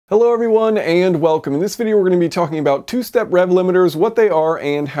Hello everyone and welcome. In this video we're going to be talking about two-step rev limiters, what they are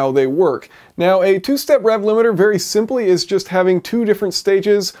and how they work. Now a two-step rev limiter very simply is just having two different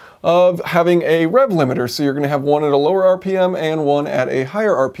stages of having a rev limiter. So you're going to have one at a lower RPM and one at a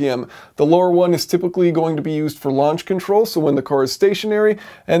higher RPM. The lower one is typically going to be used for launch control, so when the car is stationary,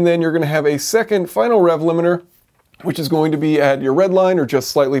 and then you're going to have a second final rev limiter which is going to be at your red line or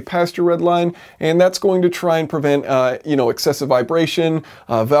just slightly past your red line, and that's going to try and prevent excessive vibration,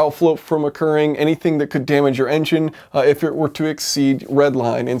 valve float from occurring, anything that could damage your engine if it were to exceed red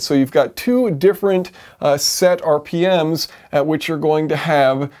line. And so you've got two different set RPMs at which you're going to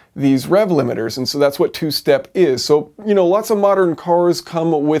have these rev limiters, and so that's what two-step is. So, lots of modern cars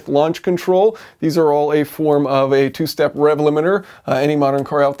come with launch control. These are all a form of a two-step rev limiter, any modern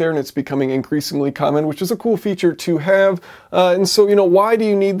car out there, and it's becoming increasingly common, which is a cool feature to have. And so, why do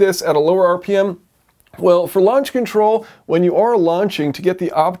you need this at a lower RPM? Well, for launch control, when you are launching, to get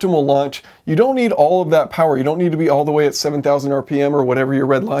the optimal launch, you don't need all of that power. You don't need to be all the way at 7,000 RPM or whatever your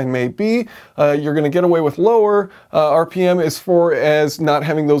red line may be. You're going to get away with lower RPM as far as not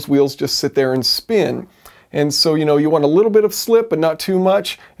having those wheels just sit there and spin. And so, you want a little bit of slip, but not too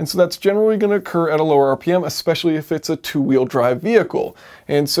much. And so that's generally going to occur at a lower RPM, especially if it's a two-wheel drive vehicle.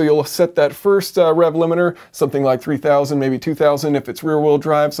 And so you'll set that first rev limiter, something like 3,000, maybe 2,000 if it's rear-wheel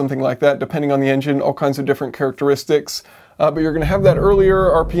drive, something like that, depending on the engine, all kinds of different characteristics. But you're going to have that earlier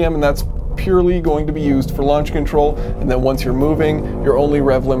RPM, and that's purely going to be used for launch control. And then once you're moving, your only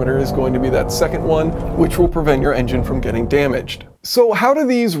rev limiter is going to be that second one, which will prevent your engine from getting damaged. So how do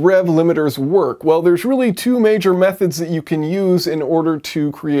these rev limiters work? Well, there's really two major methods that you can use in order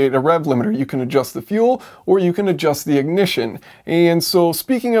to create a rev limiter. You can adjust the fuel or you can adjust the ignition. And so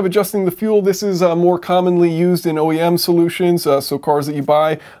speaking of adjusting the fuel, this is more commonly used in OEM solutions. So cars that you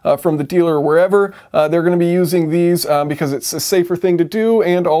buy from the dealer or wherever, they're going to be using these because it's a safer thing to do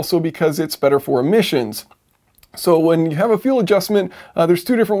and also because it's better for emissions. So when you have a fuel adjustment, there's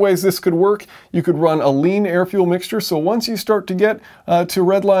two different ways this could work. You could run a lean air-fuel mixture. So once you start to get to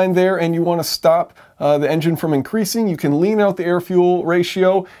red line there and you want to stop the engine from increasing, you can lean out the air-fuel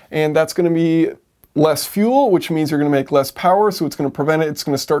ratio, and that's going to be less fuel, which means you're going to make less power, so it's going to prevent it. It's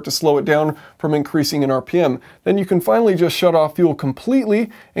going to start to slow it down from increasing in RPM. Then you can finally just shut off fuel completely,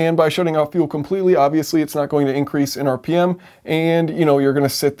 and by shutting off fuel completely, obviously it's not going to increase in RPM, and you're going to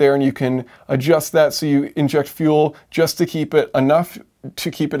sit there and you can adjust that so you inject fuel just to keep it enough to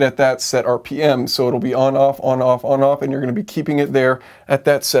keep it at that set RPM. So it'll be on, off, on, off, on, off, and you're going to be keeping it there at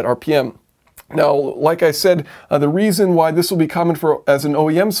that set RPM. Now, like I said, the reason why this will be common as an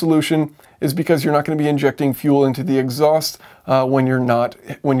OEM solution is because you're not going to be injecting fuel into the exhaust when you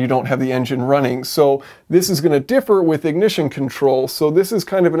don't have the engine running. So this is going to differ with ignition control. So this is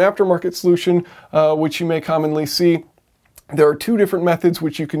kind of an aftermarket solution, which you may commonly see. There are two different methods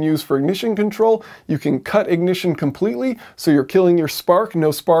which you can use for ignition control. You can cut ignition completely, so you're killing your spark.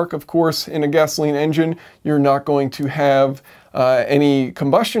 No spark, of course, in a gasoline engine. You're not going to have any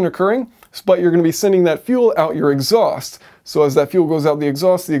combustion occurring, but you're going to be sending that fuel out your exhaust. So as that fuel goes out the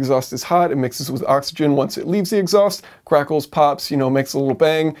exhaust is hot, it mixes with oxygen. Once it leaves the exhaust, crackles, pops, makes a little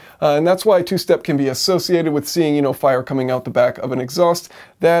bang. And that's why two-step can be associated with seeing, fire coming out the back of an exhaust.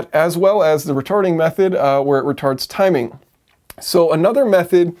 That, as well as the retarding method, where it retards timing. So another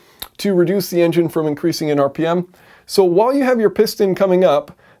method to reduce the engine from increasing in RPM. So while you have your piston coming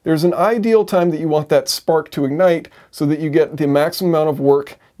up, there's an ideal time that you want that spark to ignite so that you get the maximum amount of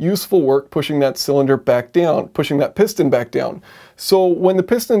work, useful work, pushing that cylinder back down, pushing that piston back down. So when the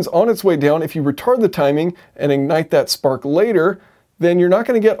piston's on its way down, if you retard the timing and ignite that spark later, then you're not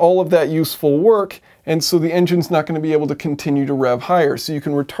going to get all of that useful work, and so the engine's not going to be able to continue to rev higher. So you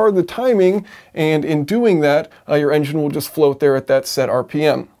can retard the timing, and in doing that, your engine will just float there at that set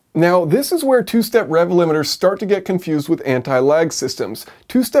RPM. Now, this is where two-step rev limiters start to get confused with anti-lag systems.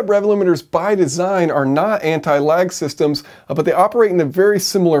 Two-step rev limiters by design are not anti-lag systems, but they operate in a very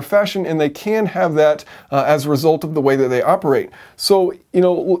similar fashion, and they can have that as a result of the way that they operate. So,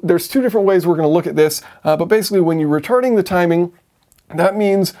 there's two different ways we're going to look at this, but basically when you're retarding the timing, that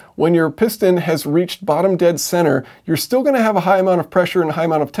means when your piston has reached bottom dead center, you're still going to have a high amount of pressure and a high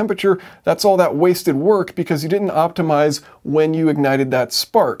amount of temperature. That's all that wasted work because you didn't optimize when you ignited that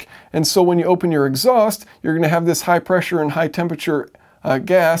spark. And so when you open your exhaust, you're going to have this high pressure and high temperature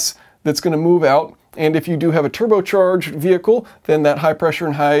gas that's going to move out. And if you do have a turbocharged vehicle, then that high pressure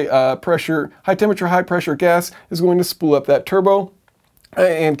and high temperature, high pressure gas is going to spool up that turbo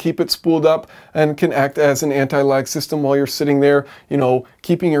and keep it spooled up, and can act as an anti-lag system while you're sitting there,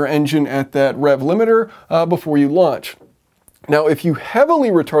 keeping your engine at that rev limiter before you launch. Now, if you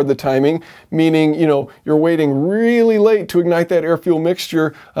heavily retard the timing, meaning, you're waiting really late to ignite that air-fuel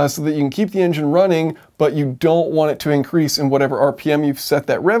mixture so that you can keep the engine running, but you don't want it to increase in whatever RPM you've set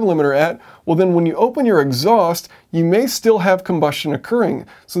that rev limiter at, well then when you open your exhaust, you may still have combustion occurring.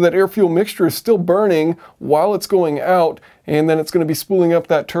 So that air-fuel mixture is still burning while it's going out, and then it's going to be spooling up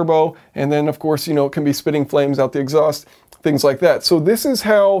that turbo, and then of course, it can be spitting flames out the exhaust, things like that. So this is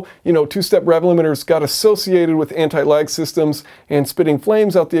how, two-step rev limiters got associated with anti-lag systems and spitting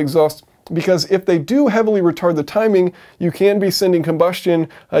flames out the exhaust, because if they do heavily retard the timing, you can be sending combustion,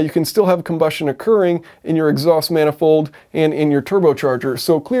 you can still have combustion occurring in your exhaust manifold and in your turbocharger.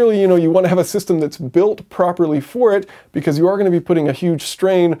 So clearly, you want to have a system that's built properly for it, because you are going to be putting a huge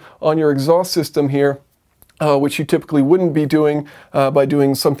strain on your exhaust system here. Which you typically wouldn't be doing by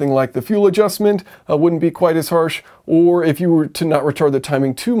doing something like the fuel adjustment, wouldn't be quite as harsh, or if you were to not retard the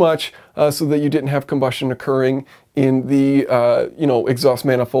timing too much so that you didn't have combustion occurring in the exhaust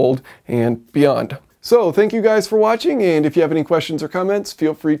manifold and beyond. So thank you guys for watching, and if you have any questions or comments,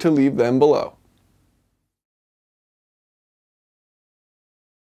 feel free to leave them below.